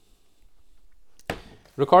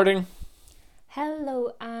Recording.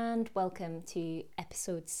 Hello and welcome to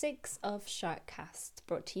episode 6 of Sharkcast,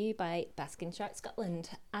 brought to you by Baskin Shark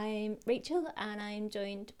Scotland. I'm Rachel and I'm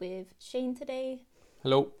joined with Shane today.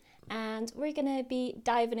 Hello. And we're going to be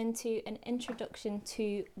diving into an introduction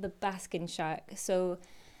to the Baskin Shark. So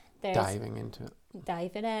there's Diving into it.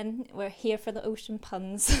 Diving in. We're here for the ocean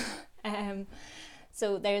puns.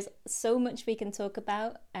 So there's so much we can talk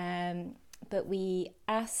about, but we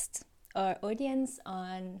asked our audience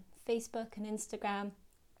on Facebook and Instagram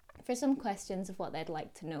for some questions of what they'd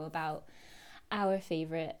like to know about our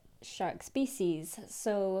favourite shark species.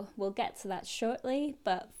 So we'll get to that shortly,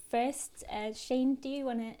 but first, Shane, do you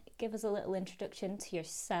want to give us a little introduction to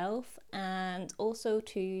yourself and also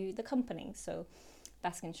to the company? So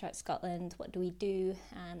Baskin Shark Scotland, what do we do,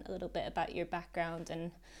 and a little bit about your background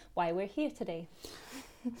and why we're here today.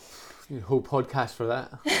 A whole podcast for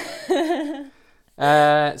that.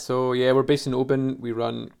 We're based in Oban. We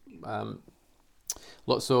run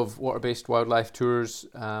lots of water-based wildlife tours,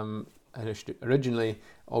 originally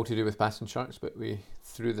all to do with bass and sharks, but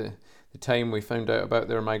through the time we found out about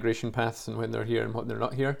their migration paths and when they're here and when they're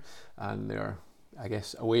not here, and they're, I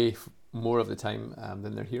guess, away more of the time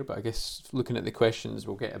than they're here. But I guess looking at the questions,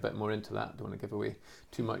 we'll get a bit more into that. Don't want to give away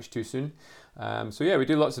too much too soon. We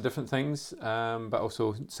do lots of different things, but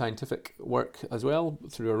also scientific work as well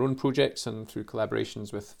through our own projects and through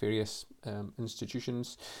collaborations with various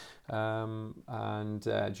institutions. During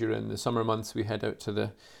the summer months, we head out to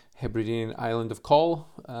the Hebridean island of Coll,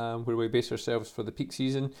 where we base ourselves for the peak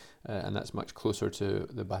season, and that's much closer to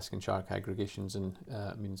the Baskin Shark aggregations, and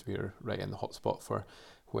means we're right in the hotspot for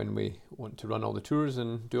when we want to run all the tours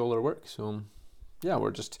and do all our work. So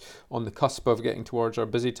we're just on the cusp of getting towards our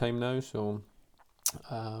busy time now, so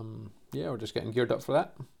we're just getting geared up for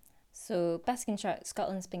that. So Baskin Shark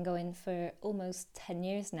Scotland's been going for almost 10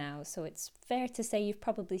 years now, so it's fair to say you've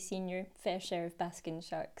probably seen your fair share of Baskin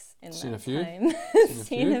Sharks in that time.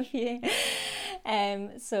 Seen a few.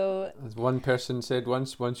 As one person said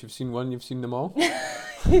once you've seen one, you've seen them all.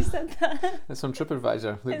 Who said that? That's on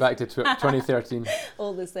TripAdvisor. Look back to 2013.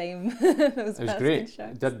 All the same. It was great.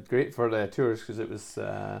 Sharks. It did great for the tours because it was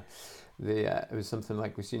it was something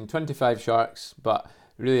like we've seen 25 sharks, but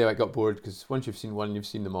really I got bored because once you've seen one, you've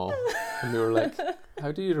seen them all. And we were like,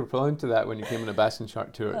 how do you respond to that when you came on a Baskin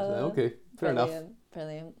Shark tour? Okay, fair enough.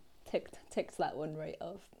 Brilliant. Ticked that one right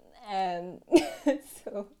off.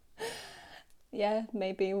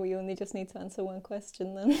 Maybe we only just need to answer one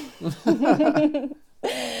question then.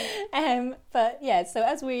 So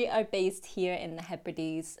as we are based here in the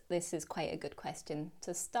Hebrides, this is quite a good question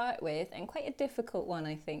to start with, and quite a difficult one,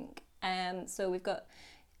 I think. I'm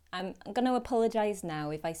going to apologise now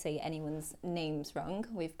if I say anyone's names wrong.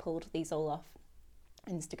 We've pulled these all off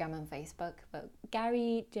Instagram and Facebook, but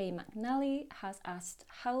Gary J. McNally has asked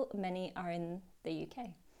how many are in the UK?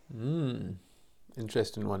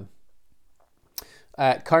 Interesting one.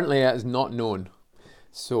 Currently it is not known,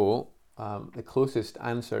 so the closest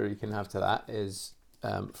answer you can have to that is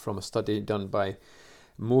from a study done by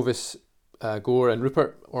Movis Gore and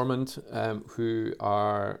Rupert Ormond, who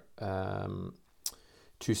are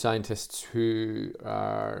two scientists who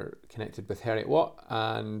are connected with Heriot-Watt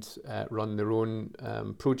and run their own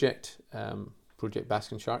project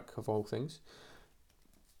Baskin Shark, of all things.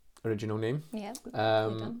 Original name. Yeah.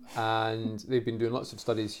 And they've been doing lots of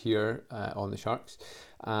studies here on the sharks.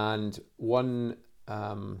 And one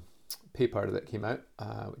paper that came out,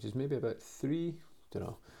 which is maybe about 3-4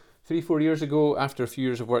 years ago, after a few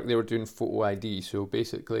years of work, they were doing photo ID. So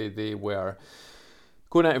basically they were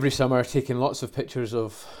going out every summer, taking lots of pictures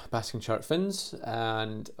of Baskin Shark fins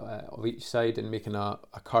and of each side, and making a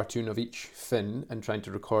cartoon of each fin and trying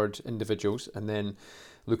to record individuals, and then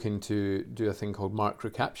looking to do a thing called mark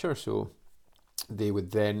recapture. So they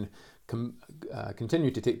would then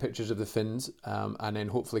continue to take pictures of the fins and then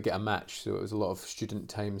hopefully get a match. So it was a lot of student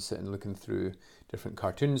time sitting looking through different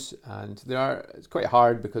cartoons, and it's quite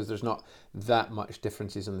hard because there's not that much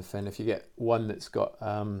differences on the fin. If you get one that's got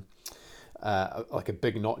like a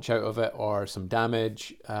big notch out of it or some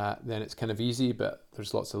damage, then it's kind of easy, but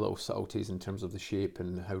there's lots of little subtleties in terms of the shape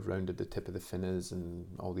and how rounded the tip of the fin is and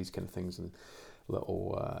all these kind of things, and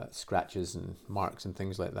little scratches and marks and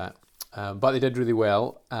things like that. But they did really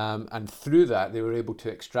well, and through that they were able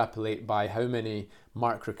to extrapolate by how many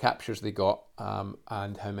mark recaptures they got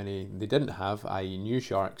and how many they didn't have, i.e. new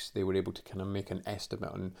sharks. They were able to kind of make an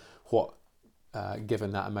estimate on what,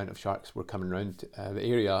 given that amount of sharks were coming around the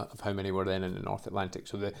area, of how many were then in the North Atlantic.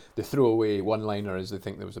 So the throwaway one-liner is they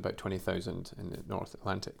think there was about 20,000 in the North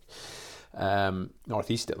Atlantic,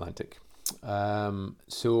 Northeast Atlantic.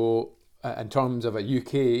 So in terms of a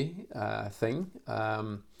UK thing,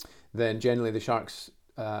 then generally the sharks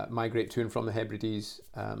migrate to and from the Hebrides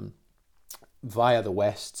via the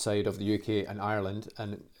west side of the UK and Ireland,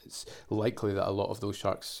 and it's likely that a lot of those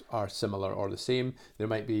sharks are similar or the same. There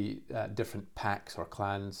might be different packs or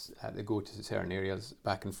clans that go to certain areas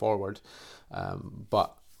back and forward,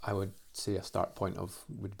 but I would say a start point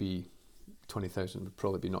would be 20,000 would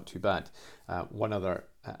probably be not too bad. One other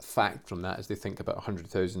fact from that is they think about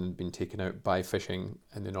 100,000 had been taken out by fishing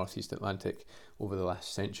in the Northeast Atlantic over the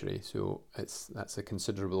last century, so that's a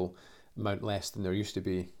considerable amount less than there used to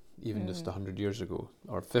be even just 100 years ago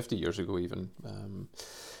or 50 years ago even.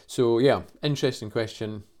 So yeah, interesting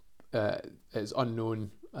question. It's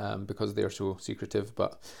unknown because they're so secretive,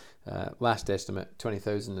 but last estimate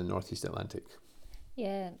 20,000 in Northeast Atlantic.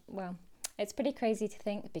 Yeah, well, it's pretty crazy to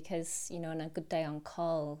think because, you know, on a good day on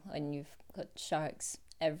call and you've got sharks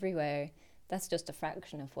everywhere, that's just a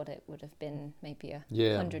fraction of what it would have been maybe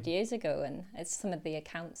 100 years ago. And it's some of the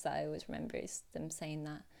accounts that I always remember is them saying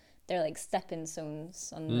that they're like stepping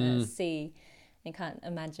stones on the sea. I can't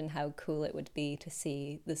imagine how cool it would be to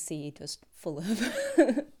see the sea just full of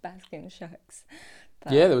basking sharks.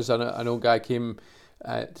 But yeah, there was an old guy came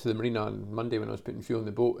to the marina on Monday when I was putting fuel in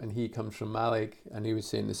the boat, and he comes from Malig, and he was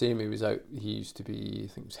saying the same. He was out, he used to be, I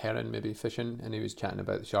think it was herring maybe, fishing, and he was chatting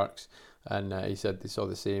about the sharks, and he said they saw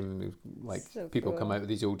the same, like so people come out with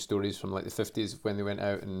these old stories from like the 50s when they went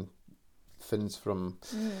out and fins from,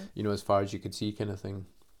 you know, as far as you could see kind of thing.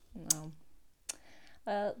 No.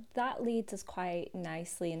 Well, that leads us quite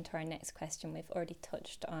nicely into our next question. We've already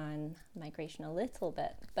touched on migration a little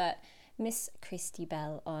bit, but Miss Christy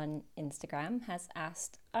Bell on Instagram has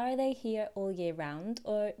asked, are they here all year round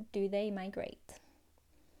or do they migrate?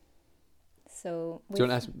 So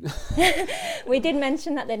don't ask. We did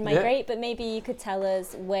mention that they'd migrate, but maybe you could tell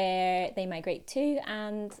us where they migrate to,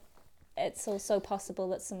 and it's also possible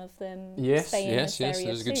that some of them stay in this area.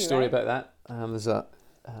 There's a good too, story right? about that. There's a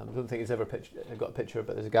I don't think it's ever got a picture,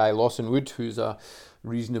 but there's a guy, Lawson Wood, who's a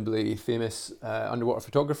reasonably famous underwater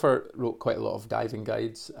photographer, wrote quite a lot of diving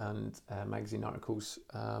guides and magazine articles.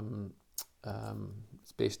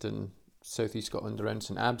 It's based in southeast Scotland around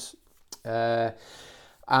St Abbs.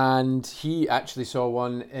 And he actually saw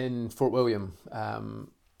one in Fort William,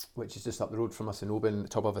 which is just up the road from us in Oban, at the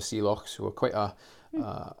top of a sea loch, so quite a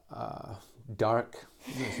dark,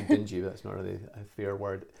 it's a dingy, but that's not really a fair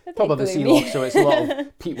word. Top of the sea loch, so it's a lot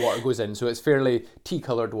of peat water goes in, so it's fairly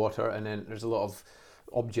tea-coloured water, and then there's a lot of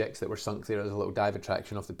objects that were sunk there. There's a little dive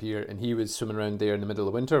attraction off the pier, and he was swimming around there in the middle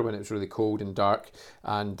of winter when it was really cold and dark,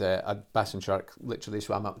 and a bassin shark literally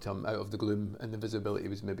swam up to him out of the gloom, and the visibility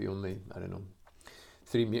was maybe only, I don't know,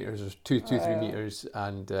 3 meters or 3 meters,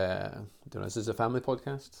 and I don't know, is this a family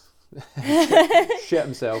podcast? Shit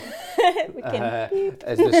himself.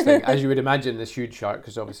 As this thing, as you would imagine, this huge shark,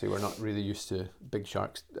 because obviously we're not really used to big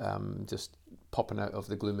sharks just popping out of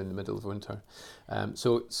the gloom in the middle of winter.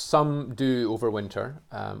 So some do overwinter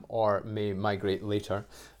or may migrate later,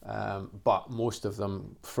 but most of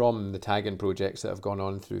them from the tagging projects that have gone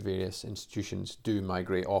on through various institutions do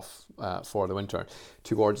migrate off for the winter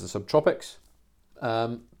towards the subtropics.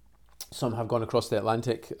 Some have gone across the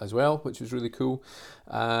Atlantic as well, which was really cool.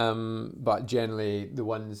 But generally, the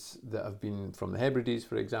ones that have been from the Hebrides,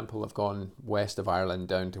 for example, have gone west of Ireland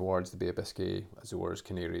down towards the Bay of Biscay, Azores,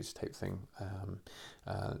 Canaries type thing.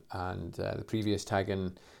 And the previous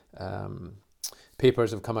tagging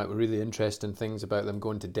papers have come out with really interesting things about them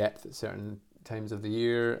going to depth at certain times of the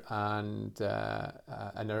year, and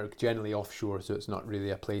are generally offshore, so it's not really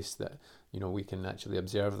a place that, you know, we can actually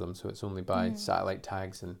observe them, so it's only by satellite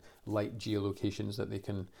tags and light geolocations that they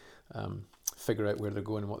can figure out where they're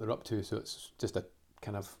going and what they're up to. So it's just a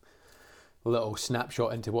kind of little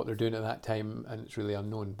snapshot into what they're doing at that time, and it's really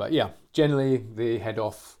unknown. But yeah, generally they head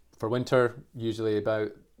off for winter, usually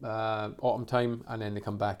about autumn time, and then they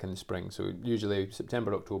come back in the spring. So usually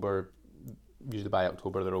September, October, usually by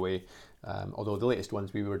October they're away. Although the latest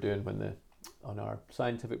ones we were doing on our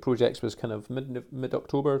scientific projects was kind of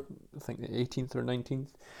mid-October, I think the 18th or 19th.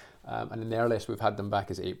 And then the earliest we've had them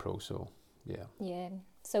back is April, so yeah. Yeah,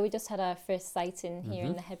 so we just had our first sighting here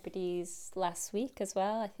in the Hebrides last week as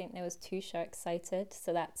well. I think there was 2 sharks sighted,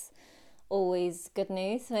 so that's always good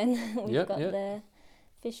news when we've got the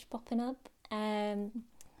fish popping up.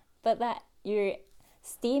 But that you're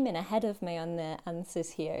steaming ahead of me on the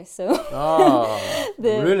answers here, so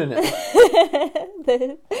ruining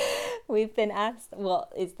it. We've been asked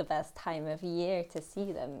what is the best time of year to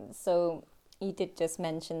see them. So you did just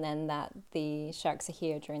mention then that the sharks are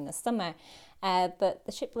here during the summer, but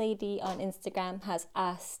the ship lady on Instagram has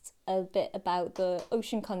asked a bit about the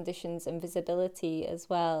ocean conditions and visibility as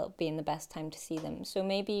well being the best time to see them. So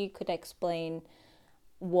maybe you could explain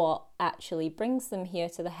what actually brings them here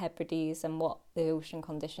to the Hebrides and what the ocean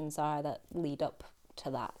conditions are that lead up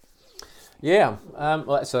to that. Yeah,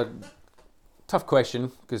 well, that's a tough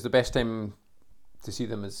question because the best time to see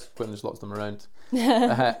them is when there's lots of them around.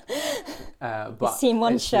 But you've seen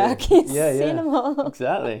one shark, you've seen them all.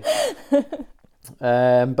 Exactly.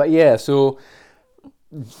 But yeah, so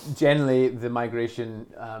generally the migration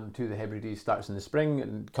to the Hebrides starts in the spring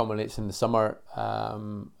and culminates in the summer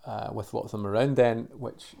with lots of them around then,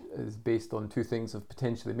 which is based on two things of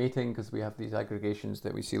potentially mating, because we have these aggregations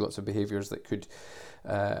that we see lots of behaviours that could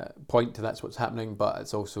point to that's what's happening, but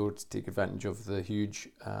it's also to take advantage of the huge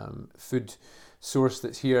food source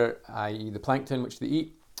that's here, i.e. the plankton which they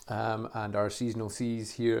eat. And our seasonal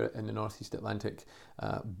seas here in the Northeast Atlantic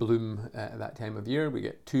bloom at that time of year. We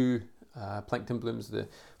get two plankton blooms. The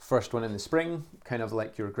first one in the spring, kind of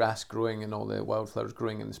like your grass growing and all the wildflowers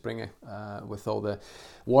growing in the spring with all the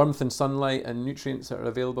warmth and sunlight and nutrients that are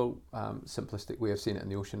available. Simplistic way of saying it in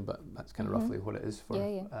the ocean, but that's kind of roughly what it is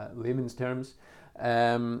for layman's terms.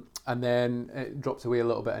 And then it drops away a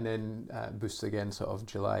little bit and then boosts again sort of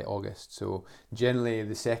July, August. So generally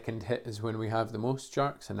the second hit is when we have the most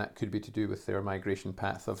sharks, and that could be to do with their migration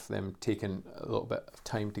path of them taking a little bit of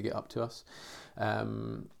time to get up to us.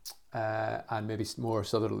 And maybe more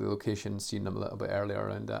southerly locations seeing them a little bit earlier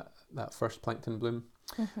around that first plankton bloom.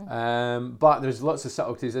 But there's lots of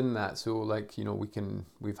subtleties in that. So like, you know,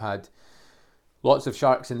 we've had lots of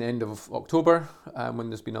sharks in the end of October when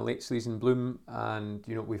there's been a late season bloom, and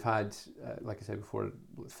you know we've had, like I said before,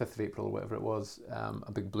 5th of April or whatever it was,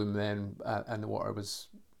 a big bloom then, and the water was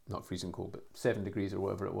not freezing cold, but 7 degrees or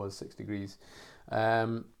whatever it was, 6 degrees.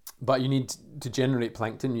 But you need to generate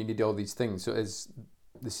plankton, you need all these things. So it's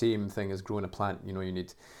the same thing as growing a plant. You know, you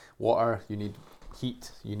need water, you need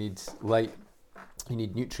heat, you need light, you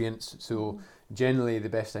need nutrients. So generally the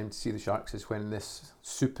best time to see the sharks is when this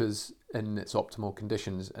soup is in its optimal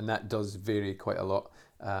conditions, and that does vary quite a lot.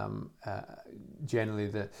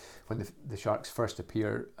 Generally when the sharks first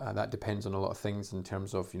appear, that depends on a lot of things in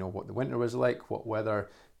terms of, you know, what the winter was like, what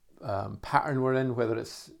weather pattern we're in, whether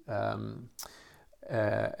it's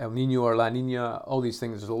El Nino or La Nina, all these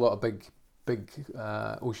things. There's a lot of big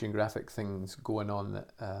oceanographic things going on that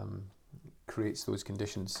creates those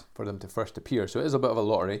conditions for them to first appear. So it is a bit of a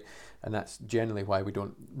lottery, and that's generally why we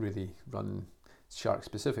don't really run shark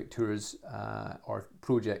specific tours or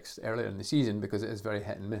projects earlier in the season, because it is very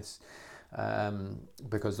hit and miss.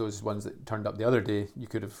 Because those ones that turned up the other day, you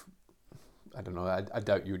could have, I don't know, I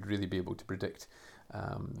doubt you would really be able to predict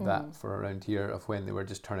that for around here of when they were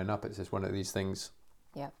just turning up. It's just one of these things.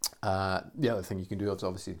 Yeah. The other thing you can do is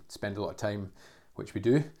obviously spend a lot of time, which we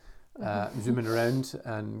do, zooming around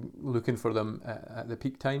and looking for them at the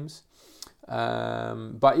peak times.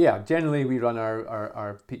 But yeah, generally we run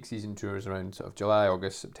our peak season tours around sort of July,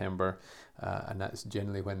 August, September, and that's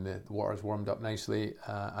generally when the water's warmed up nicely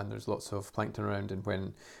and there's lots of plankton around, and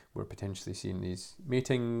when we're potentially seeing these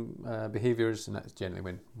mating behaviours, and that's generally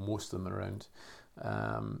when most of them are around.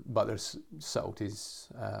 But there's subtleties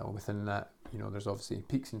within that. You know, there's obviously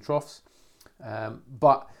peaks and troughs,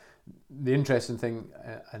 but the interesting thing,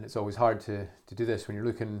 and it's always hard to do this when you're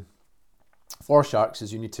looking for sharks,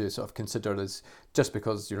 is you need to sort of consider this, just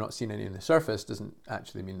because you're not seeing any on the surface doesn't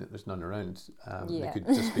actually mean that there's none around. They could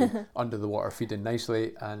just be under the water feeding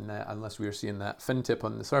nicely, and unless we're seeing that fin tip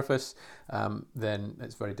on the surface, then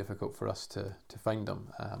it's very difficult for us to find them.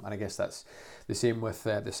 And I guess that's the same with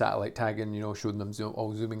the satellite tagging, you know, showing them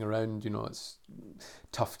all zooming around. You know, it's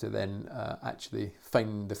tough to then actually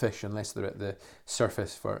find the fish unless they're at the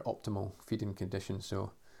surface for optimal feeding conditions.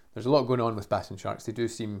 So there's a lot going on with bass and sharks. They do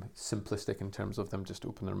seem simplistic in terms of them just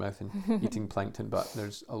open their mouth and eating plankton, but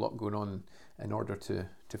there's a lot going on in order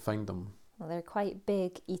to find them. Well, they're quite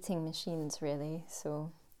big eating machines, really,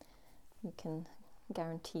 so you can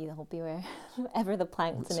guarantee they'll be wherever the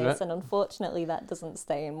plankton is, and unfortunately that doesn't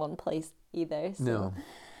stay in one place either. So.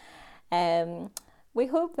 No. We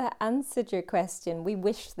hope that answered your question. We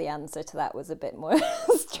wish the answer to that was a bit more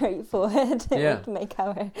straightforward. It would make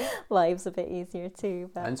our lives a bit easier too.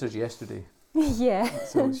 But answer's yesterday. Yeah.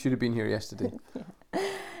 So it should have been here yesterday.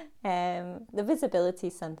 The visibility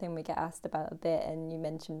is something we get asked about a bit, and you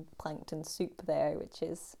mentioned plankton soup there, which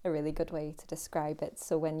is a really good way to describe it.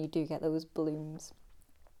 So when you do get those blooms,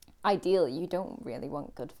 ideally, you don't really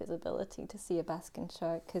want good visibility to see a basking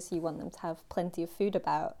shark because you want them to have plenty of food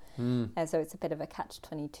about. So it's a bit of a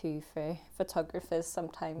catch-22 for photographers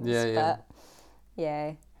sometimes. But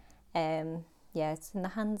yeah, it's in the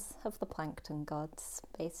hands of the plankton gods,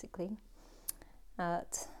 basically.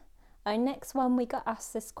 Our next one, we got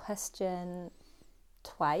asked this question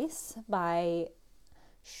twice by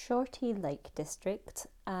Shorty Lake District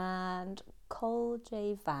and Col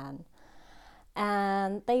J Van.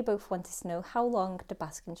 And they both wanted to know, how long do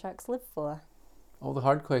basking sharks live for? All the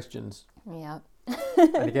hard questions. Yeah.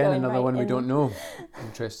 And again, another one we don't know,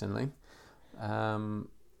 interestingly.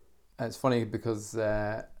 It's funny because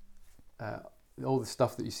all the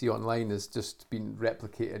stuff that you see online has just been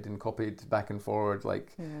replicated and copied back and forward,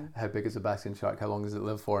 like how big is a basking shark, how long does it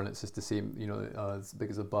live for, and it's just the same, as big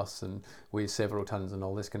as a bus and weighs several tons and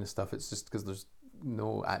all this kind of stuff. It's just because there's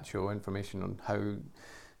no actual information on how,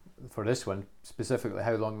 for this one specifically,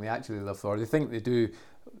 how long they actually live for. They think they do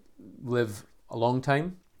live a long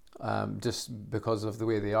time, just because of the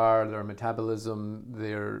way they are, their metabolism,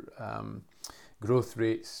 their growth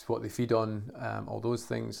rates, what they feed on, all those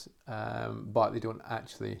things, but they don't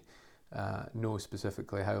actually know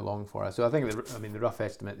specifically how long for. So I think the rough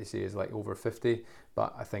estimate they say is like over 50,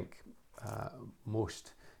 but I think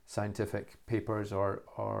most scientific papers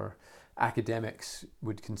or academics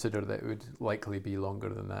would consider that it would likely be longer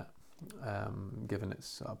than that, given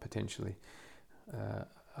it's potentially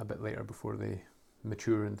a bit later before they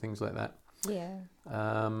mature and things like that. Yeah.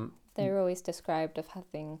 They're always described of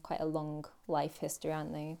having quite a long life history,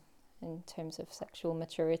 aren't they, in terms of sexual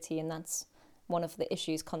maturity, and that's one of the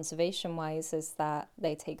issues conservation-wise, is that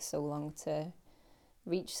they take so long to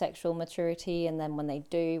reach sexual maturity, and then when they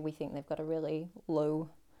do, we think they've got a really low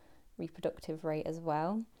reproductive rate as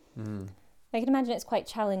well. I can imagine it's quite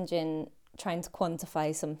challenging trying to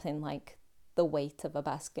quantify something like the weight of a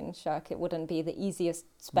basking shark. It wouldn't be the easiest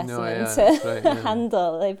specimen to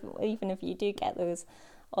handle, even if you do get those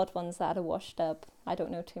odd ones that are washed up. I don't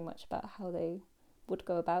know too much about how they would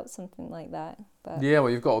go about something like that. But well,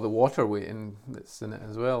 you've got all the water weight that's in it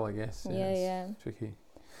as well, I guess. It's tricky.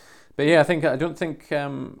 But I don't think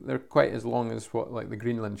they're quite as long as what, like the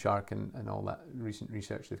Greenland shark and all that recent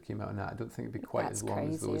research that came out on that. I don't think it'd be quite as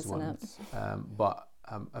long as those ones. But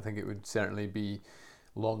I think it would certainly be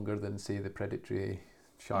longer than, say, the predatory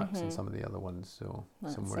sharks and some of the other ones. So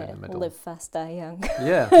that's somewhere in the middle. Live fast, die young.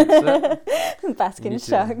 Yeah, that's it. Basking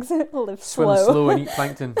sharks live slow. Swim slow and eat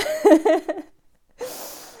plankton.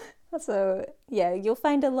 So, you'll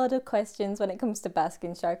find a lot of questions when it comes to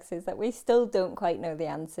basking sharks is that we still don't quite know the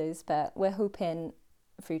answers, but we're hoping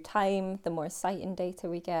through time, the more sighting data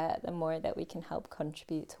we get, the more that we can help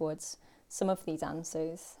contribute towards some of these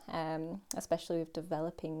answers, especially with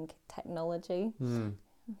developing technology.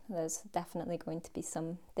 There's definitely going to be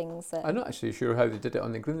some things that... I'm not actually sure how they did it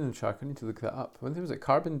on the Greenland shark. I need to look that up. When was it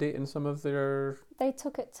carbon dating some of their... They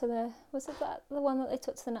took it to the... Was it the one that they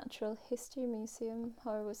took to the Natural History Museum?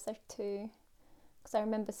 Or was there two? Because I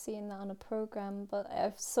remember seeing that on a programme, but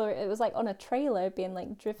I saw it was like on a trailer being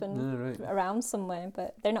like driven around somewhere,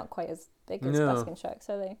 but they're not quite as big as basking sharks,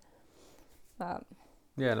 are they?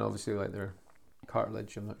 Yeah, and obviously like their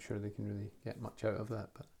cartilage, I'm not sure they can really get much out of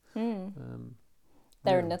that, but...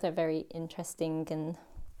 They're another very interesting and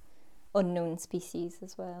unknown species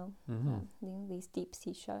as well, these deep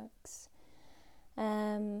sea sharks.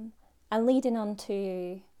 And leading on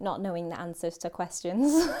to not knowing the answers to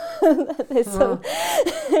questions, this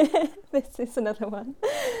is another one.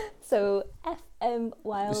 So FM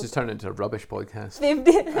Wild... This has turned into a rubbish podcast.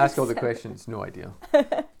 Ask all the questions, no idea.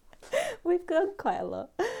 We've done quite a lot.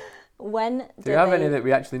 When do you have any that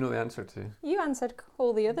we actually know the answer to? You answered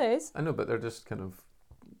all the others. I know, but they're just kind of...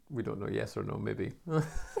 We don't know yes or no, maybe. You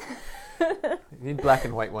need black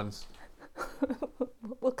and white ones.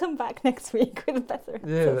 We'll come back next week with better answers.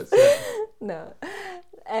 Yeah, that's it. No.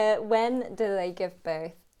 When do they give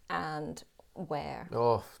birth and where?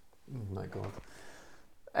 Oh my God.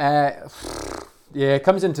 It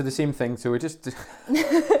comes into the same thing, so we just...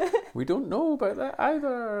 We don't know about that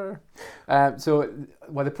either.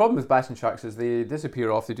 The problem with basking sharks is they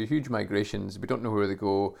disappear off. They do huge migrations. We don't know where they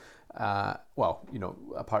go.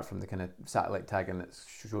 Apart from the kind of satellite tagging that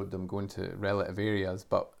showed them going to relative areas,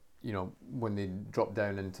 but when they drop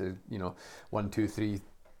down into 1, 2, 3,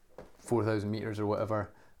 4,000 meters or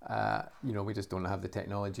whatever, we just don't have the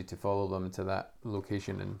technology to follow them to that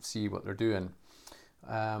location and see what they're doing.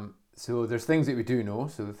 So there's things that we do know.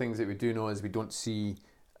 So the things that we do know is we don't see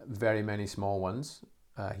very many small ones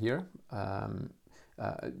here.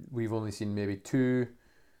 We've only seen maybe 2,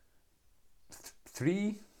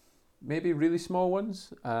 3 maybe really small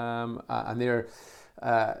ones, and they're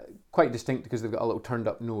quite distinct because they've got a little turned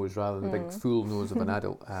up nose rather than the big full nose of an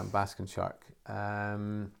adult basking shark.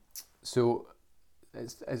 So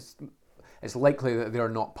it's likely that they're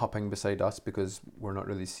not pupping beside us because we're not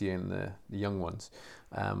really seeing the young ones.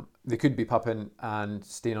 They could be pupping and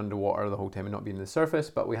staying underwater the whole time and not being on the surface,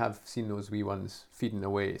 but we have seen those wee ones feeding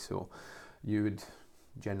away, so you would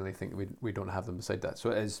generally think we don't have them beside that. So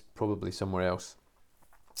it is probably somewhere else.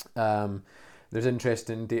 There's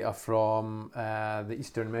interesting data from the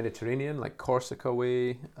Eastern Mediterranean, like Corsica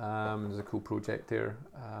way. There's a cool project there.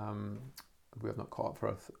 We have not caught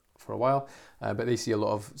up for a while, but they see a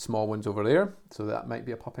lot of small ones over there, so that might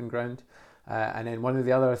be a pupping ground. And then one of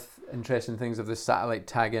the other interesting things of this satellite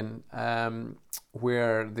tagging,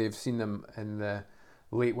 where they've seen them in the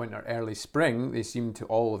late winter, early spring, they seem to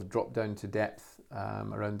all have dropped down to depth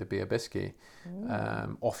around the Bay of Biscay,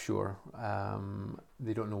 offshore.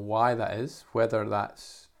 They don't know why that is, whether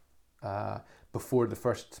that's before the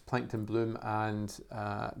first plankton bloom and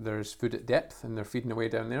there's food at depth and they're feeding away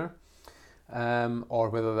down there, or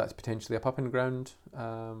whether that's potentially a pupping ground.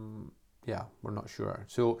 Yeah, we're not sure.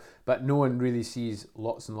 So, but no one really sees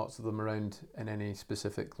lots and lots of them around in any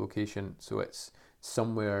specific location. So it's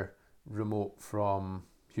somewhere remote from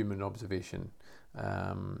human observation.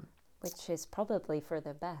 Which is probably for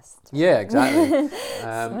the best. Yeah, exactly.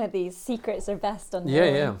 Some of these secrets are best on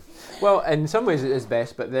Yeah. Well, in some ways it is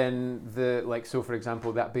best, but then so for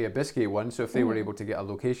example, that Bay of Biscay one, so if they were able to get a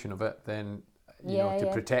location of it, then to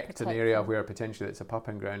protect an area where potentially it's a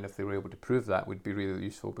pupping ground, if they were able to prove that, would be really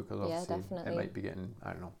useful, because obviously it might be getting,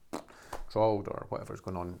 I don't know, trawled or whatever's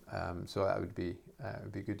going on. So that would be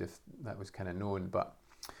good if that was kind of known. But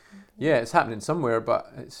yeah, it's happening somewhere,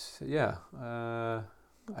 but it's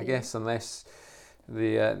I guess unless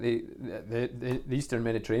the Eastern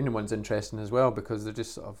Mediterranean one's interesting as well, because they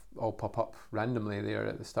just sort of all pop up randomly there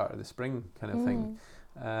at the start of the spring kind of thing.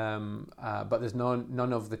 But there's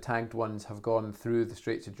none of the tagged ones have gone through the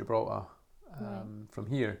Straits of Gibraltar from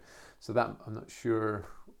here, so that I'm not sure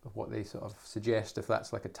what they sort of suggest, if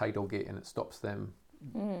that's like a tidal gate and it stops them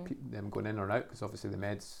going in or out, because obviously the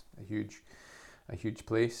Med's a huge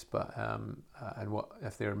place, but and what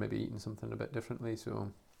if they're maybe eating something a bit differently.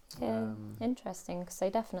 So interesting, because they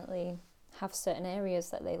definitely have certain areas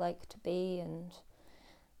that they like to be, and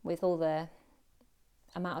with all the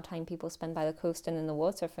amount of time people spend by the coast and in the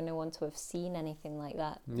water, for no one to have seen anything like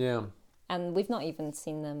that. Yeah. And we've not even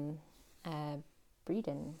seen them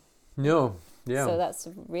breeding. No. Yeah. So that's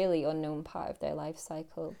a really unknown part of their life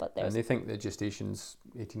cycle. And they think the gestation's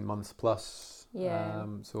 18 months plus. Yeah.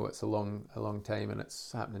 So it's a long time, and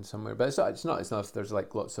it's happening somewhere. But it's not if there's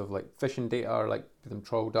like lots of like fishing data or like them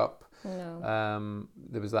trawled up. No.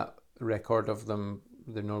 There was that record of them,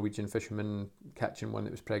 the Norwegian fishermen catching one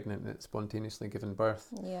that was pregnant and it spontaneously given birth.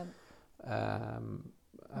 Yeah. And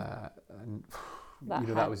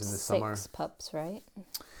that was in the 6 summer. pups, right?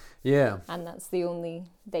 Yeah. And that's the only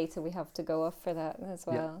data we have to go off for that as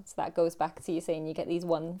well. Yeah. So that goes back to you saying you get these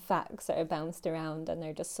facts that are bounced around, and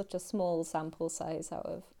they're just such a small sample size out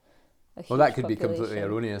of a huge Well, that could population. be completely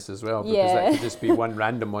erroneous as well, because that could just be one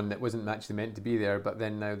random one that wasn't actually meant to be there, but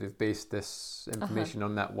then now they've based this information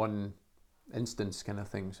on that one instance kind of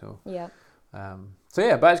thing. So yeah.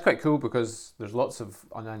 But it's quite cool, because there's lots of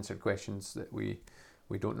unanswered questions that we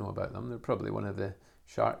don't know about them. They're probably one of the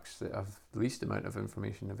sharks that have the least amount of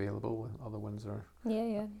information available. Other ones are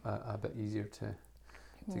a bit easier to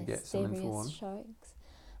get some info on. Sharks.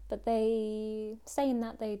 But they, saying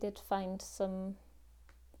that, they did find some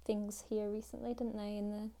things here recently, didn't they, in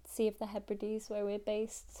the Sea of the Hebrides where we're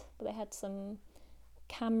based. But they had some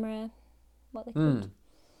camera, what they called?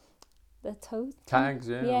 The toes? Tags,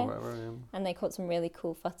 or whatever, And they caught some really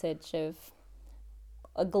cool footage of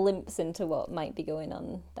a glimpse into what might be going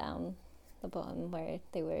on down the bottom, where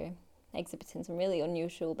they were exhibiting some really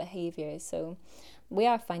unusual behaviour. So we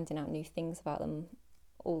are finding out new things about them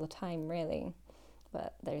all the time, really.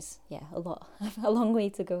 But there's, a long way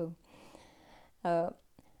to go.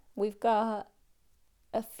 We've got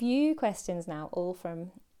a few questions now, all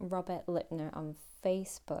from Robert Lipner on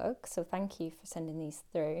Facebook. So thank you for sending these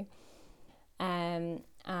through. And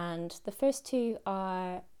the first two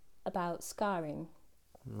are about scarring.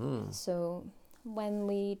 So when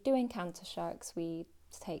we do encounter sharks, we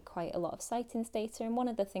take quite a lot of sightings data, and one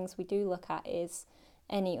of the things we do look at is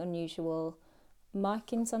any unusual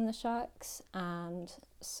markings on the sharks. And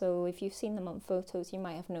so if you've seen them on photos, you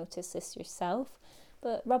might have noticed this yourself.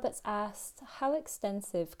 But Robert's asked, how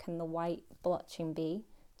extensive can the white blotching be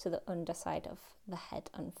to the underside of the head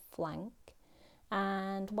and flank?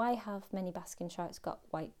 And why have many basking sharks got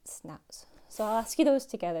white snouts? So I'll ask you those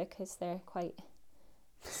together, because they're quite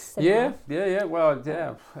similar. Yeah. Well,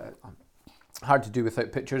 yeah. Hard to do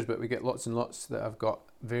without pictures, but we get lots and lots that have got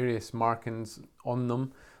various markings on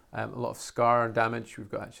them. A lot of scar damage. We've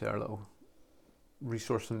got actually our little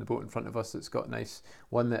resource from the boat in front of us that's got nice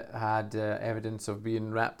one that had evidence of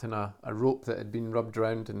being wrapped in a rope that had been rubbed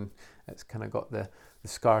around, and it's kind of got the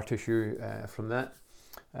scar tissue from that.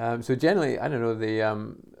 So generally, I don't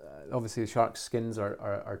know, obviously the sharks' skins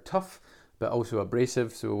are tough, but also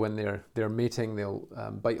abrasive. So when they're mating, they'll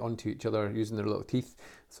bite onto each other using their little teeth.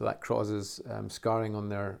 So that causes scarring on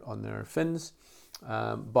their fins.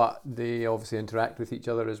 But they obviously interact with each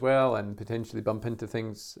other as well, and potentially bump into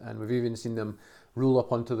things. And we've even seen them roll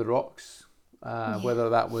up onto the rocks, whether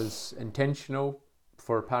that was intentional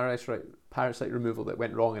for parasite removal that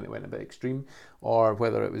went wrong and it went a bit extreme, or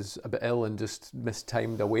whether it was a bit ill and just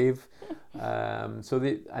mistimed a wave.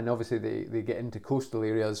 Obviously they get into coastal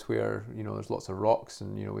areas where there's lots of rocks,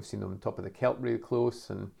 and we've seen them on top of the kelp really close,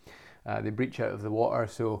 and they breach out of the water.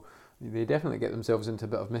 So they definitely get themselves into a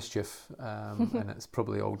bit of mischief, and it's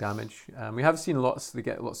probably all damage. We have seen they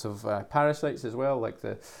get lots of parasites as well, like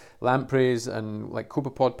the lampreys and like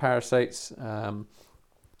copepod parasites.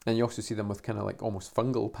 And you also see them with kind of like almost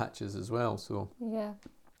fungal patches as well. So Yeah.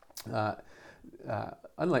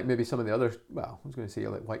 Unlike maybe some of the other, well, I was going to say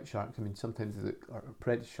like white sharks. I mean, sometimes our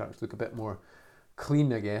predator sharks look a bit more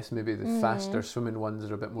clean, I guess. Maybe the faster swimming ones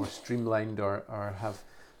are a bit more streamlined, or have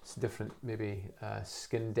different maybe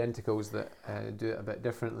skin denticles that do it a bit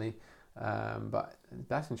differently. But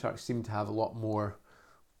basking sharks seem to have a lot more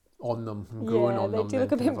on them and growing on them. They do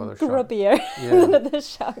look a bit other grubbier than the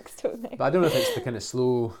sharks, don't they? But I don't know if it's the kind of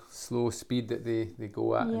slow speed that they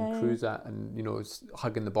go at and Yeah. cruise at, and it's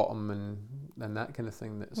hugging the bottom and that kind of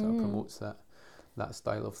thing that sort of promotes that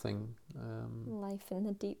style of thing. Life in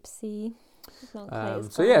the deep sea. Not quite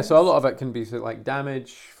as So a lot of it can be sort of like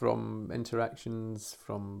damage from interactions,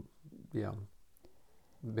 from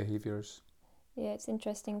behaviours. Yeah, it's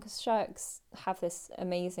interesting because sharks have this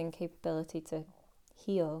amazing capability to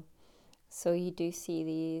heal. So you do see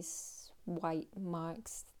these white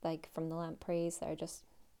marks like from the lampreys that are just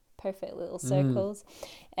perfect little circles.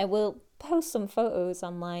 And we'll post some photos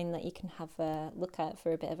online that you can have a look at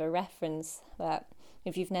for a bit of a reference. But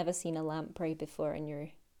if you've never seen a lamprey before and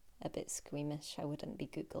you're a bit squeamish, I wouldn't be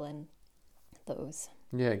Googling those.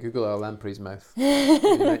 Yeah, Google a lamprey's mouth.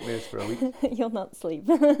 Nightmares for a week. You'll not sleep.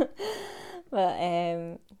 But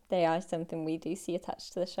they are something we do see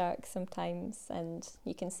attached to the sharks sometimes, and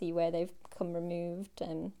you can see where they've come removed,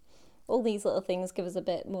 and all these little things give us a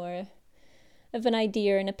bit more of an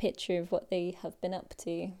idea and a picture of what they have been up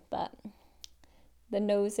to. But the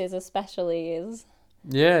noses especially is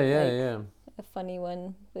a funny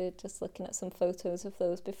one. We're just looking at some photos of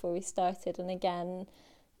those before we started, and again,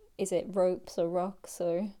 is it ropes or rocks,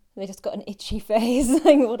 or they just got an itchy face?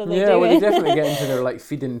 Like, what are they doing? Yeah, well, they definitely get into their like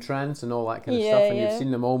feeding trance and all that kind of stuff, and you've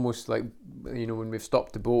seen them almost like, when we've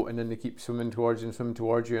stopped the boat and then they keep swimming towards you,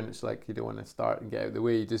 and it's like you don't want to start and get out of the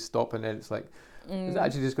way, you just stop, and then it's like, is it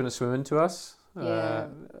actually just going to swim into us?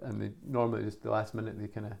 And they normally just the last minute they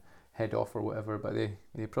kind of head off or whatever, but they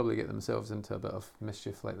probably get themselves into a bit of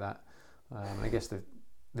mischief like that. I guess the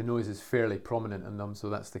nose is fairly prominent in them, so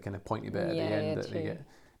that's the kind of pointy bit at the end that they get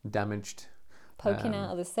damaged. Poking out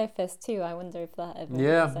of the surface too. I wonder if that ever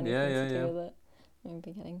has anything to do with it in the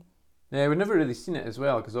beginning. Yeah, we've never really seen it as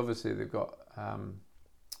well, because obviously they've got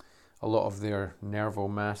a lot of their nerval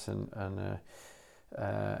mass and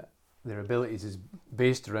their abilities is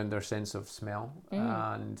based around their sense of smell.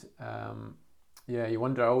 And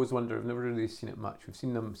I always wonder, I've never really seen it much. We've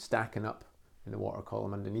seen them stacking up in the water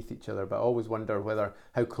column underneath each other, but I always wonder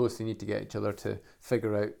how close they need to get each other to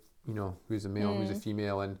figure out who's a male, who's a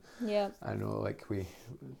female, and I don't know, like we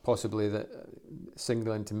possibly that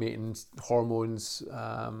signaling to mating hormones,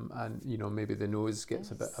 and maybe the nose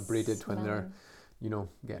gets a bit abraded when they're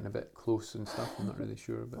getting a bit close and stuff. I'm not really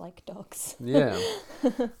sure, but like dogs. Yeah.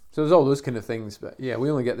 So there's all those kind of things, but we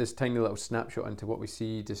only get this tiny little snapshot into what we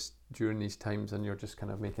see just during these times, and you're just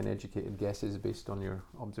kind of making educated guesses based on your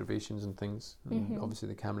observations and things. And obviously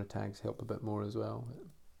the camera tags help a bit more as well.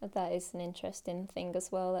 That is an interesting thing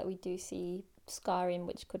as well, that we do see scarring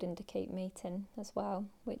which could indicate mating as well,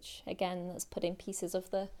 which again, that's putting pieces of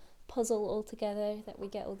the puzzle all together, that we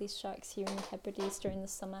get all these sharks here in the Hebrides during the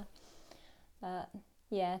summer.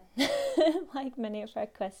 Like many of our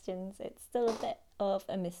questions, it's still a bit of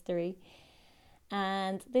a mystery.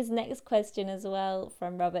 And this next question as well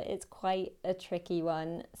from Robert, it's quite a tricky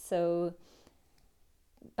one. So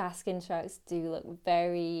basking sharks do look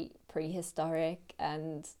very prehistoric,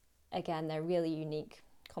 and again, they're really unique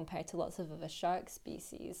compared to lots of other shark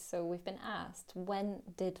species. So we've been asked, when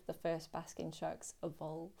did the first basking sharks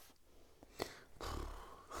evolve?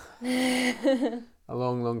 A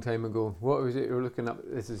long time ago. What was it you were looking up?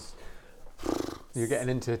 You're getting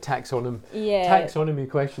into taxonomy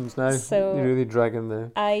questions now. So you're really dragging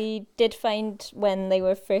the... I did find when they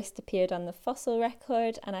were first appeared on the fossil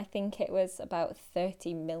record, and I think it was about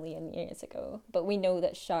 30 million years ago. But we know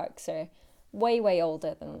that sharks are way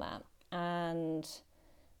older than that. And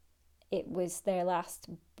it was their last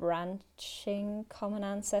branching common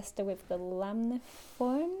ancestor with the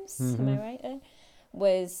lamniforms, am I right there?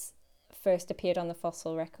 Was first appeared on the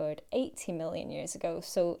fossil record 80 million years ago.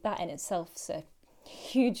 So that in itself is a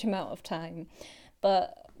huge amount of time.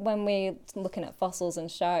 But when we're looking at fossils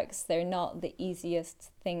and sharks, they're not the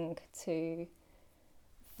easiest thing to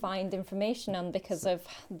find information on because of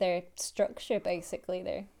their structure, basically.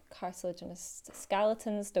 Their cartilaginous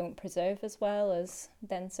skeletons don't preserve as well as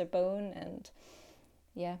denser bone, and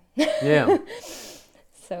yeah.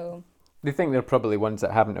 So they think they're probably ones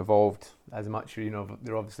that haven't evolved as much.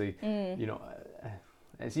 They're obviously,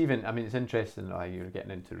 it's even, it's interesting how you're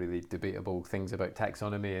getting into really debatable things about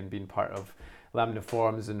taxonomy and being part of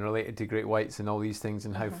lamniforms and related to great whites and all these things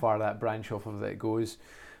and how far that branch off of it goes.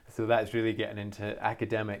 So that's really getting into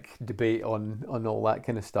academic debate on all that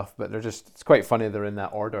kind of stuff. But it's quite funny they're in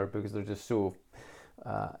that order because they're just so,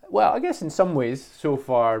 I guess in some ways, so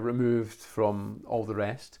far removed from all the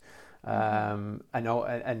rest. And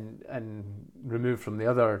removed from the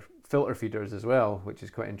other filter feeders as well, which is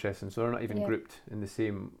quite interesting. So they're not even grouped in the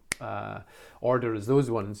same order as those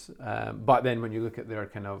ones. But then when you look at their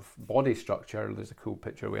kind of body structure, there's a cool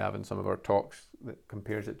picture we have in some of our talks that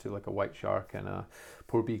compares it to like a white shark and a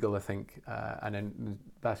poor beagle, I think, and then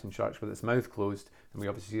basking sharks with its mouth closed. And we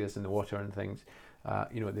obviously see this in the water and things.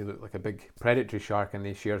 They look like a big predatory shark, and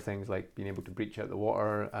they share things like being able to breach out the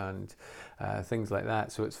water and things like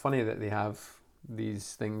that. So it's funny that they have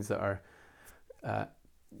these things that are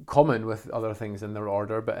common with other things in their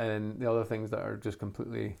order, but in the other things that are just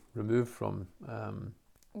completely removed from.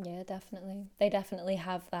 Yeah, definitely. They definitely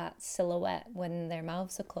have that silhouette when their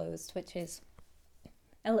mouths are closed, which is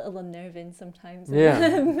a little unnerving sometimes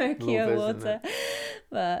in murkier water.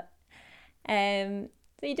 But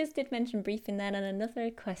so you just did mention breathing then, and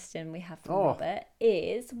another question we have from Robert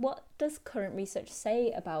is, what does current research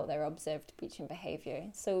say about their observed breaching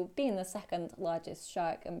behaviour? So being the second largest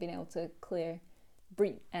shark and being able to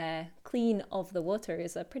clean of the water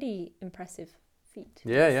is a pretty impressive feat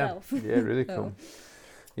itself. Yeah, really cool.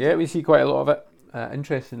 Yeah, we see quite a lot of it.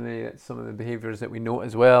 Interestingly, it's some of the behaviours that we note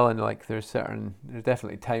as well, and like there's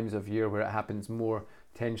definitely times of year where it happens more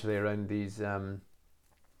potentially around these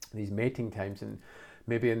mating times, and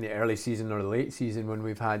maybe in the early season or the late season when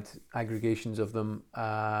we've had aggregations of them,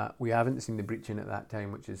 we haven't seen the breaching at that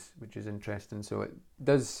time, which is interesting. So it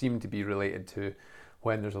does seem to be related to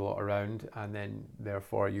when there's a lot around, and then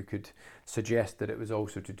therefore you could suggest that it was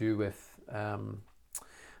also to do with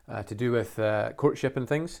courtship and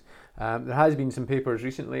things. There has been some papers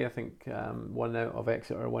recently, I think one out of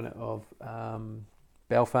Exeter, one out of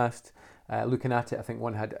Belfast, looking at it. I think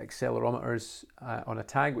one had accelerometers on a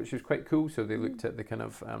tag, which was quite cool. So they looked at the kind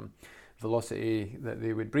of velocity that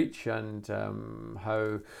they would breach and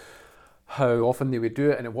how often they would do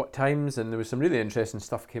it and at what times. And there was some really interesting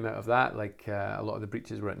stuff came out of that. Like a lot of the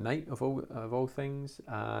breaches were at night of all things,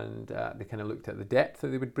 and they kind of looked at the depth that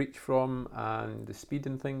they would breach from and the speed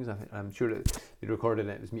and things. I'm sure that they recorded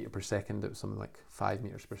it was meter per second. It was something like 5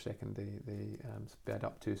 meters per second they sped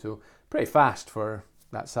up to. So pretty fast for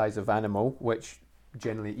that size of animal, which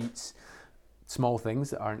generally eats small things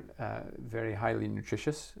that aren't very highly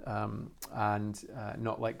nutritious, and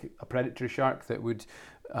not like a predatory shark that would,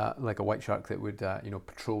 like a white shark that would,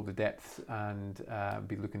 patrol the depth and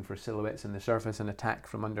be looking for silhouettes in the surface and attack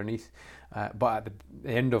from underneath. But at the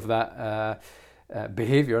end of that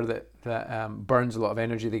behaviour that burns a lot of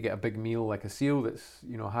energy, they get a big meal like a seal that's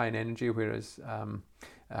high in energy, whereas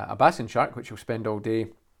a basking shark, which will spend all day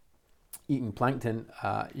eating plankton,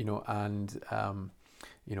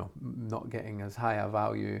 not getting as high a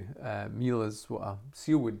value meal as what a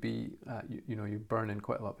seal would be, you burn in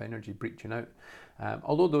quite a lot of energy breaching out.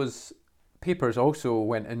 Although those papers also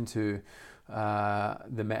went into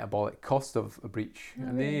the metabolic cost of a breach,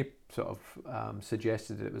 and they sort of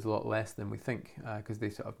suggested that it was a lot less than we think, because they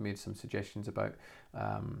sort of made some suggestions about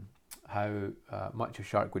how much a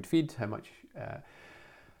shark would feed, how much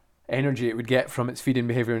energy it would get from its feeding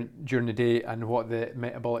behaviour during the day, and what the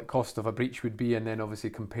metabolic cost of a breach would be, and then obviously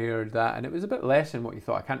compared that, and it was a bit less than what you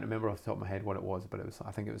thought. I can't remember off the top of my head what it was, but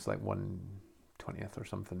I think it was like 1/20th or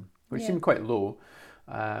something, which seemed quite low.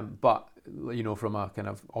 but from a kind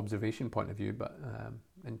of observation point of view, but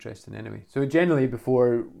interesting anyway. So generally,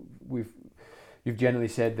 before you've generally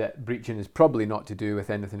said that breaching is probably not to do with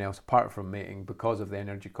anything else apart from mating, because of the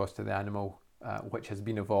energy cost of the animal, which has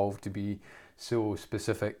been evolved to be so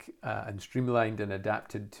specific and streamlined and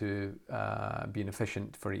adapted to being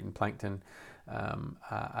efficient for eating plankton,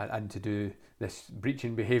 and to do this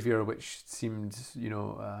breaching behaviour, which seemed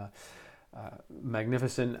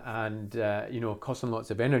magnificent and costing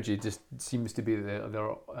lots of energy, just seems to be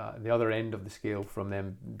the other end of the scale from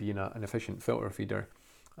them being an efficient filter feeder.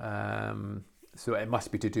 So it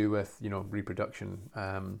must be to do with reproduction.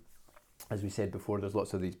 As we said before, there's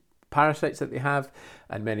lots of these parasites that they have,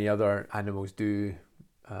 and many other animals do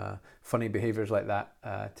funny behaviours like that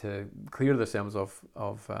to clear themselves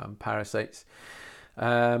of parasites.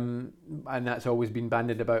 And that's always been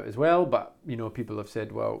bandied about as well, but people have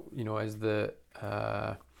said, well,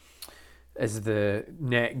 is the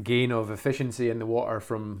net gain of efficiency in the water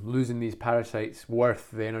from losing these parasites worth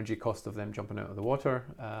the energy cost of them jumping out of the water?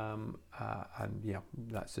 And yeah,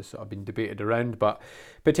 that's just sort of been debated around, but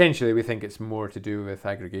potentially we think it's more to do with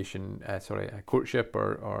aggregation, courtship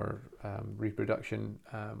or reproduction,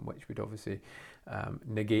 which would obviously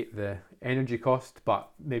negate the energy cost, but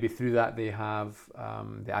maybe through that they have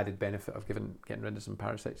the added benefit of getting rid of some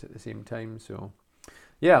parasites at the same time. So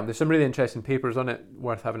yeah, there's some really interesting papers on it,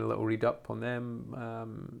 worth having a little read up on them.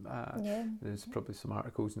 There's probably some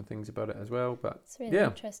articles and things about it as well. But it's really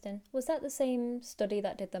interesting. Was that the same study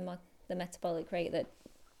that did the metabolic rate that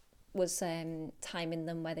was timing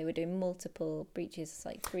them where they were doing multiple breaches,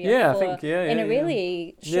 like 3 or 4 in a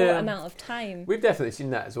really short amount of time? We've definitely seen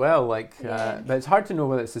that as well, but it's hard to know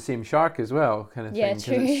whether it's the same shark as well, kind of thing. Yeah,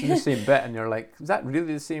 true. It's the same bit, and you're like, is that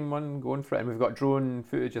really the same one going for it? And we've got drone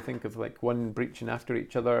footage, I think, of like one breaching after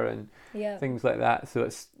each other and things like that. So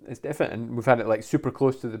it's different, and we've had it like super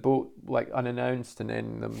close to the boat, like unannounced, and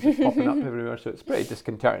then them just popping up everywhere. So it's pretty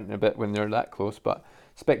disconcerting a bit when they're that close, but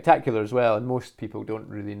spectacular as well. And most people don't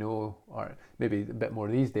really know, or maybe a bit more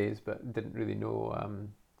these days, but didn't really know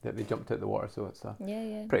that they jumped out the water. So it's a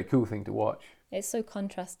pretty cool thing to watch. It's so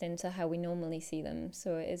contrasting to how we normally see them,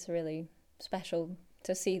 so it is really special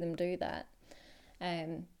to see them do that,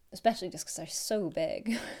 especially just because they're so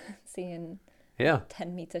big. Seeing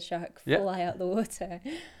 10-meter shark fly out the water.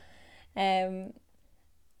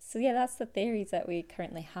 So yeah, that's the theories that we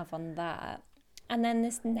currently have on that. And then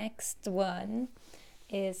this next one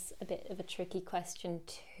is a bit of a tricky question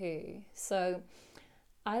too. So,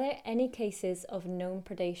 are there any cases of known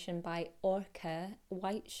predation by orca,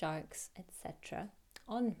 white sharks, etc.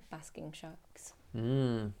 on basking sharks?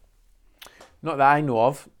 Not that I know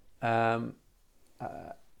of.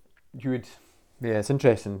 It's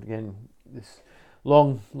interesting. Again, this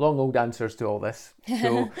long old answers to all this.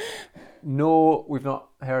 So, no, we've not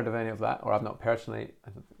heard of any of that, or I've not personally.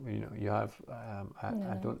 You have.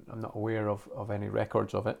 I'm not aware of any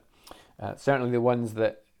records of it. Certainly,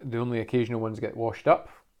 the only occasional ones get washed up,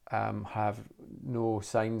 have no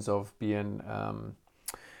signs of being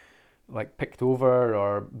like picked over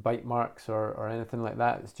or bite marks or anything like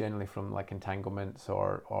that. It's generally from like entanglements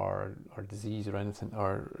or disease or anything,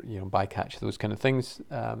 or bycatch, those kind of things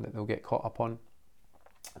that they'll get caught up on.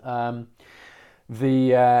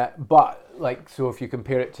 So if you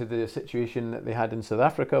compare it to the situation that they had in South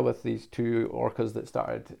Africa with these 2 orcas that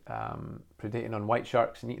started predating on white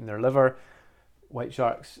sharks and eating their liver, white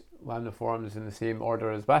sharks, lamniforms, in the same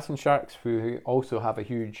order as basking sharks, who also have a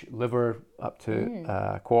huge liver, up to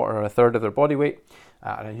a quarter or a third of their body weight,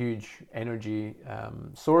 and a huge energy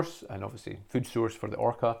source, and obviously food source for the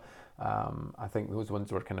orca. I think those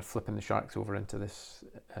ones were kind of flipping the sharks over into this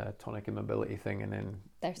tonic immobility thing, and then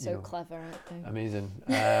they're so clever, aren't they? Amazing.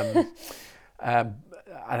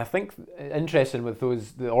 And I think interesting with the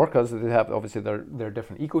orcas, that they have obviously they're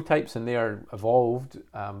different ecotypes, and they are evolved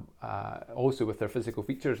also with their physical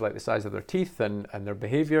features, like the size of their teeth and their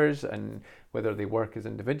behaviours, and whether they work as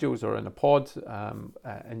individuals or in a pod,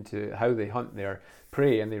 into how they hunt their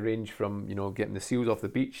prey. And they range from getting the seals off the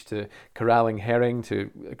beach, to corralling herring,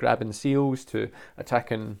 to grabbing seals, to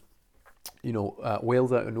attacking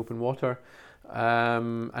whales out in open water.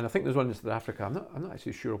 And I think there's one in South Africa. I'm not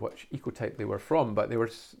actually sure which ecotype they were from, but they were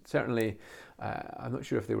certainly. I'm not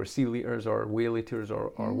sure if they were seal eaters or whale eaters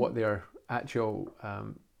or what their actual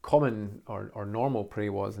common or normal prey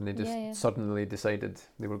was, and they just suddenly decided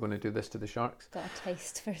they were going to do this to the sharks. Got a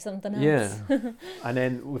taste for something else. Yeah. And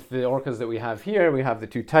then with the orcas that we have here, we have the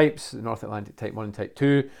 2 types: the North Atlantic type 1 and type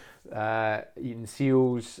 2. Eating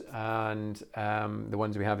seals, and the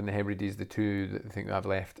ones we have in the Hebrides, the 2 that I think we have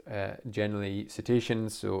left, generally eat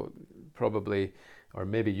cetaceans, so probably or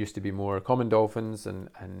maybe used to be more common dolphins, and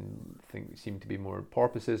think seem to be more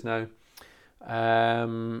porpoises now.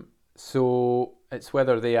 So it's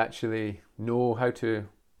whether they actually know how to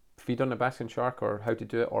feed on a basking shark or how to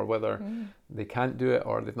do it, or whether they can't do it,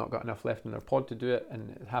 or they've not got enough left in their pod to do it,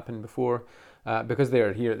 and it happened before, because they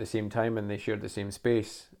are here at the same time and they share the same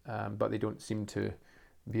space, but they don't seem to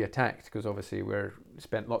be attacked, because obviously we're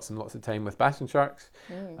spent lots and lots of time with basking sharks,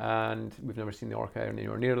 and we've never seen the orca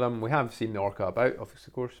anywhere near them. We have seen the orca about, of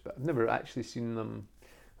course, but I've never actually seen them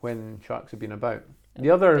when sharks have been about. The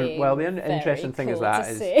interesting thing is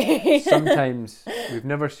sometimes we've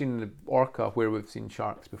never seen the orca where we've seen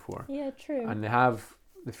sharks before. Yeah, true. And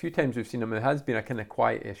the few times we've seen them, it has been a kind of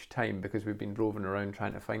quietish time because we've been roving around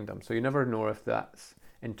trying to find them. So you never know if that's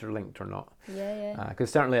interlinked or not. Yeah. Because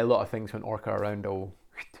certainly a lot of things when orca are around will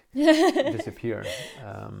disappear.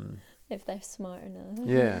 If they're smart enough.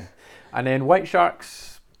 Yeah. And then white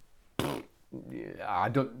sharks, I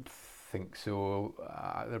don't think so.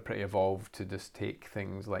 They're pretty evolved to just take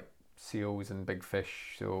things like seals and big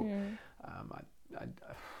fish. So,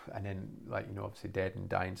 and then obviously dead and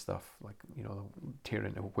dying stuff, like tear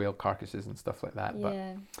into whale carcasses and stuff like that.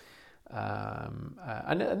 Yeah. But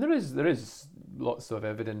and there is lots of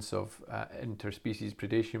evidence of interspecies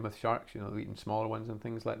predation with sharks. Eating smaller ones and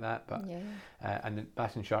things like that. But and the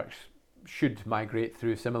basking sharks should migrate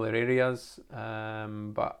through similar areas.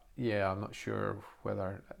 But yeah, I'm not sure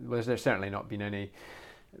whether there's certainly not been any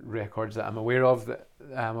records that I'm aware of that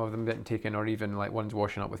of them getting taken, or even like ones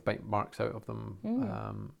washing up with bite marks out of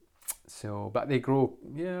them. But they grow.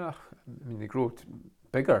 Yeah, I mean they grow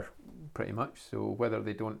bigger, pretty much. So whether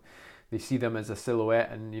they see them as a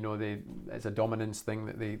silhouette, and it's a dominance thing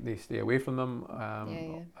that they stay away from them,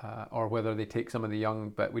 or whether they take some of the young,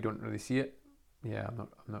 but we don't really see it. Yeah, I'm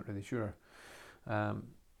not really sure.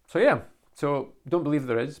 So don't believe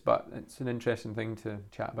there is, but it's an interesting thing to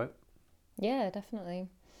chat about. Yeah, definitely.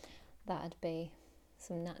 That'd be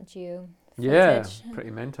some Nat Geo footage. Yeah, pretty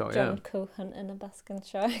mental. John Coe hunting a basking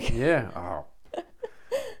shark. Yeah. Oh.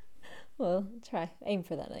 We'll aim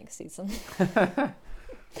for that next season.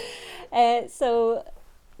 So,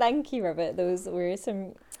 thank you, Robert. Those were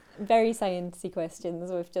some very sciencey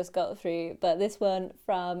questions we've just got through, but this one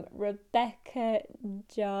from Rebecca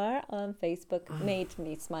Jar on Facebook made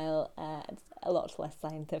me smile. It's a lot less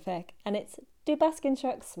scientific, and it's, do basking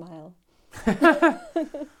sharks smile?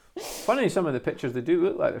 Funny, some of the pictures, they do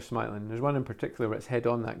look like they're smiling. There's one in particular where it's head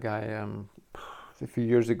on, that guy a few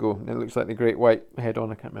years ago, and it looks like the great white head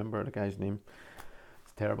on. I can't remember the guy's name.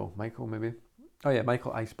 It's terrible. Michael, maybe? Oh yeah,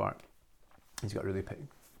 Michael Eisbart. He's got a really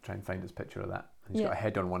try and find his picture of that. He's got a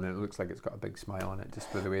head on one, and it looks like it's got a big smile on it,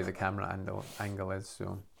 just with the way the camera angle is.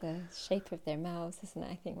 So the shape of their mouths, isn't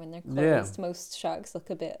it? I think when they're closed, most sharks look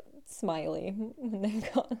a bit smiley when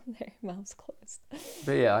they've got their mouths closed.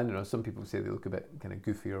 But yeah, I don't know. Some people say they look a bit kind of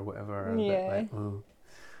goofy or whatever. Bit like, oh.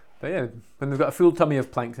 But yeah, when they've got a full tummy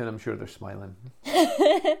of plankton, I'm sure they're smiling.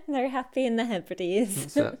 They're happy in the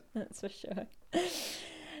Hebrides. That's for sure.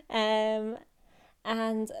 And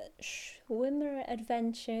Swimmer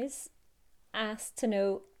Adventures asked to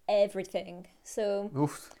know everything. So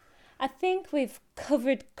I think we've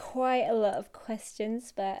covered quite a lot of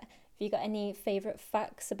questions, but have you got any favourite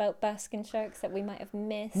facts about basking sharks that we might have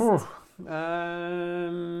missed? The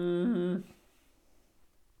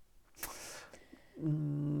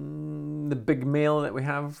big male that we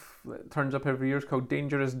have that turns up every year is called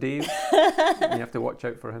Dangerous Dave. You have to watch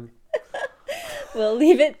out for him. We'll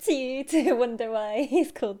leave it to you to wonder why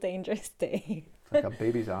he's called Dangerous Dave. It's like a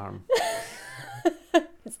baby's arm.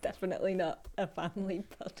 It's definitely not a family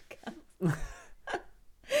podcast.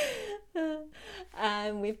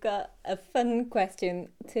 And we've got a fun question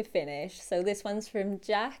to finish. So this one's from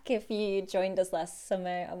Jack. If you joined us last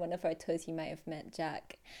summer on one of our tours, you might have met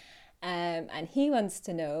Jack. And he wants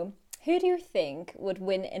to know, who do you think would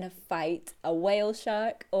win in a fight, a whale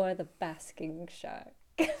shark or the basking shark?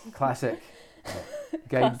 Classic.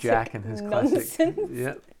 Guide Jack and his classic.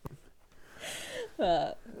 Yeah.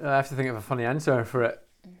 I have to think of a funny answer for it.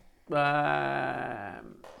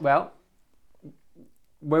 Well,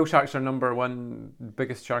 whale sharks are number one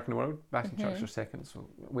biggest shark in the world. Basking sharks are second. So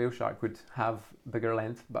whale shark would have bigger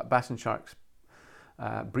length, but basking sharks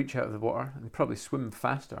breach out of the water and probably swim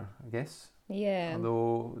faster, I guess. Yeah.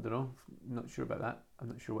 Although, I don't know, I'm not sure about that. I'm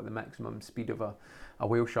not sure what the maximum speed of a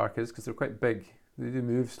whale shark is, because they're quite big. They do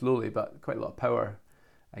move slowly, but quite a lot of power,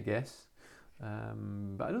 I guess.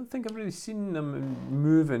 But I don't think I've really seen them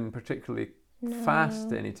moving particularly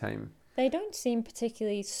fast any time. They don't seem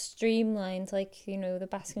particularly streamlined, like, the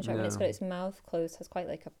basking shark, when it's got its mouth closed, has quite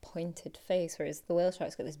like a pointed face, whereas the whale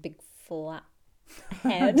shark's got this big flat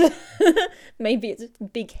head. Maybe its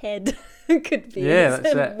big head could be Yeah, its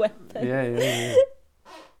that's it. weapon. Yeah.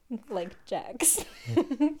 Like Jack's.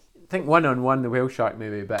 I think one-on-one the whale shark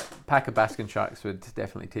maybe, but a pack of basking sharks would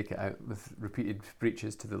definitely take it out with repeated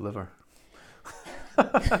breaches to the liver.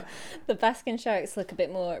 The basking sharks look a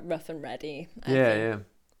bit more rough and ready. I think.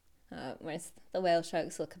 Whereas the whale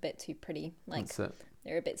sharks look a bit too pretty. Like That's it.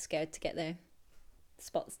 they're a bit scared to get their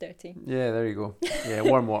spots dirty. Yeah, there you go. Yeah,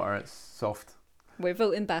 warm water, it's soft. We're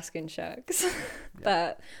voting basking sharks. Yeah.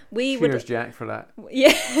 But we Cheers, Jack, for that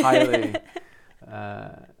yeah. highly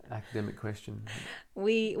academic question.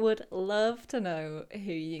 We would love to know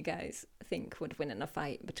who you guys think would win in a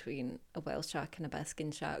fight between a whale shark and a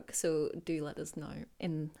basking shark. So do let us know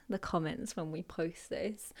in the comments when we post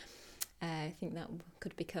this. I think that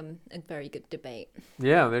could become a very good debate.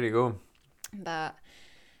 Yeah, there you go. But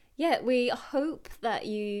yeah, we hope that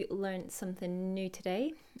you learned something new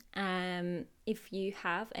today. If you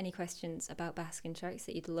have any questions about basking sharks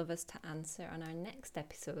that you'd love us to answer on our next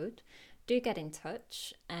episode, do get in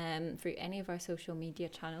touch through any of our social media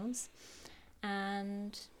channels.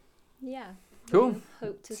 And yeah, cool. we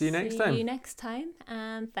hope to See you next time. you next time.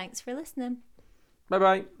 And thanks for listening.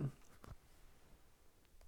 Bye-bye.